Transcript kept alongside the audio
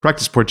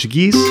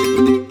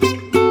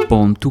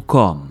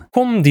practiceportuguese.com.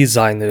 Como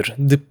designer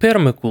de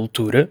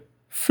permacultura,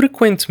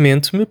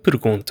 frequentemente me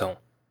perguntam: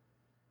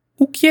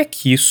 o que é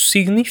que isso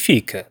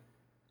significa?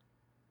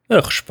 A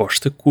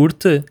resposta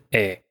curta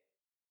é: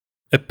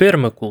 a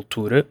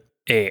permacultura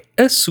é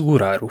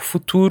assegurar o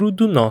futuro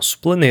do nosso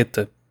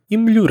planeta e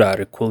melhorar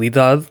a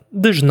qualidade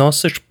das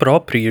nossas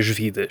próprias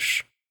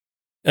vidas.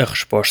 A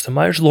resposta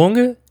mais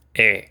longa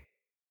é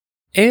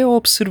a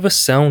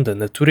observação da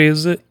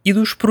natureza e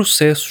dos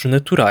processos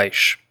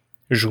naturais,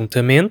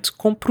 juntamente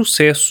com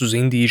processos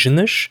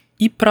indígenas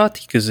e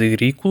práticas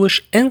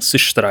agrícolas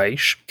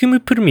ancestrais que me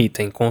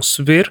permitem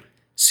conceber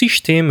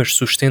sistemas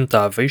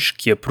sustentáveis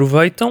que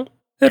aproveitam,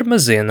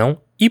 armazenam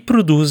e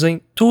produzem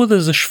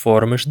todas as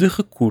formas de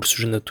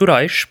recursos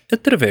naturais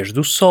através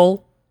do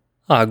sol,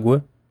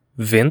 água,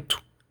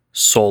 vento,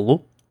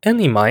 solo,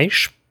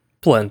 animais,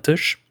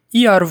 plantas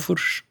e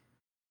árvores.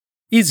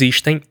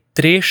 Existem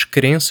 3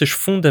 crenças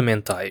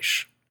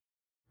fundamentais.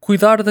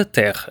 Cuidar da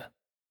terra.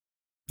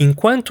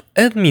 Enquanto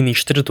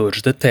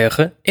administradores da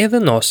terra, é da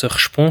nossa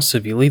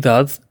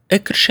responsabilidade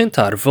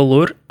acrescentar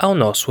valor ao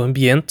nosso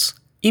ambiente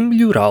e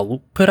melhorá-lo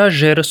para as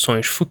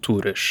gerações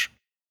futuras.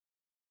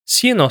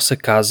 Se a nossa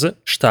casa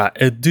está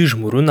a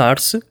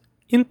desmoronar-se,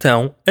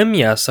 então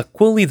ameaça a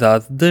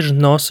qualidade das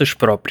nossas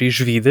próprias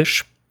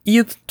vidas e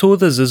a de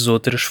todas as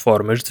outras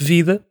formas de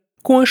vida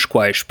com as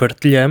quais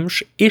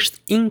partilhamos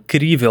este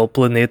incrível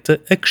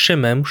planeta a que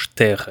chamamos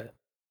Terra.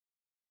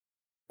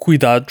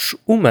 Cuidados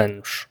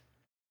humanos.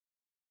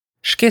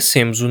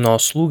 Esquecemos o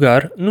nosso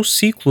lugar no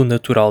ciclo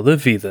natural da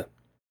vida.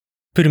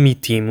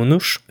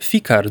 Permitimos-nos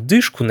ficar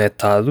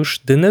desconectados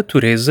da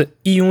natureza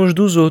e uns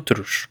dos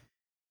outros.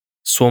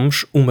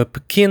 Somos uma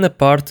pequena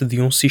parte de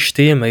um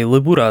sistema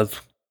elaborado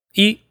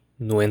e,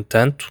 no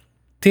entanto,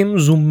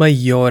 temos o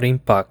maior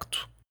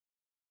impacto.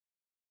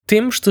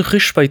 Temos de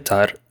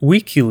respeitar o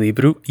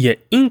equilíbrio e a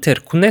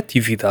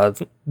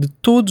interconectividade de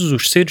todos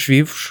os seres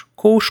vivos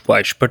com os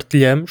quais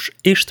partilhamos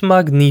este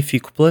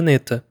magnífico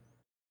planeta.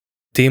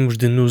 Temos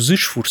de nos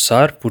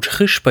esforçar por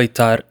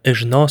respeitar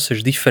as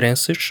nossas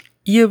diferenças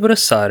e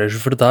abraçar as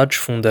verdades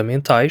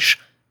fundamentais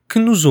que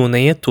nos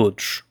unem a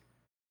todos.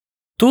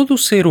 Todo o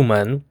ser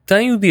humano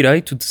tem o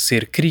direito de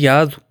ser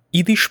criado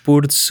e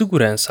dispor de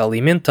segurança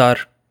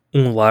alimentar,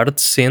 um lar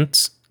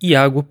decente e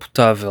água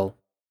potável.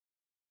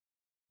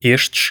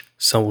 Estes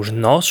são os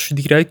nossos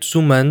direitos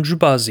humanos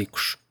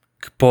básicos,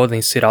 que podem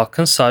ser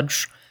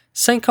alcançados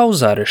sem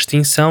causar a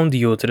extinção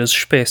de outras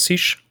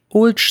espécies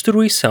ou a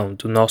destruição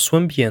do nosso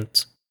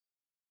ambiente.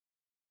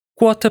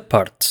 Quota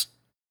parte.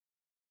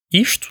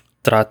 Isto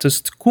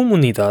trata-se de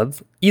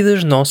comunidade e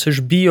das nossas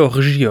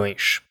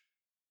biorregiões.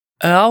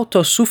 A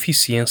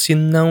autossuficiência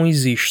não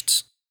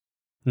existe.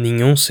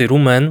 Nenhum ser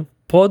humano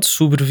pode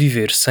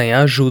sobreviver sem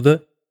a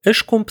ajuda,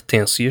 as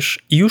competências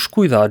e os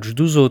cuidados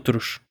dos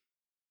outros.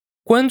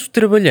 Quando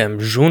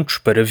trabalhamos juntos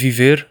para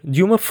viver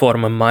de uma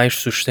forma mais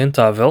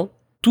sustentável,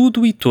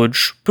 tudo e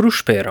todos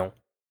prosperam.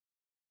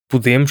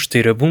 Podemos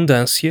ter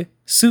abundância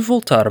se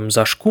voltarmos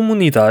às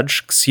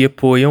comunidades que se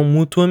apoiam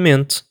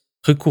mutuamente,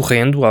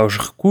 recorrendo aos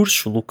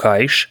recursos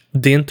locais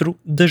dentro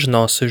das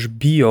nossas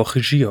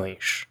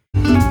biorregiões.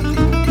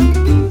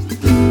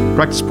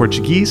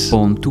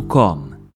 practiceportuguese.com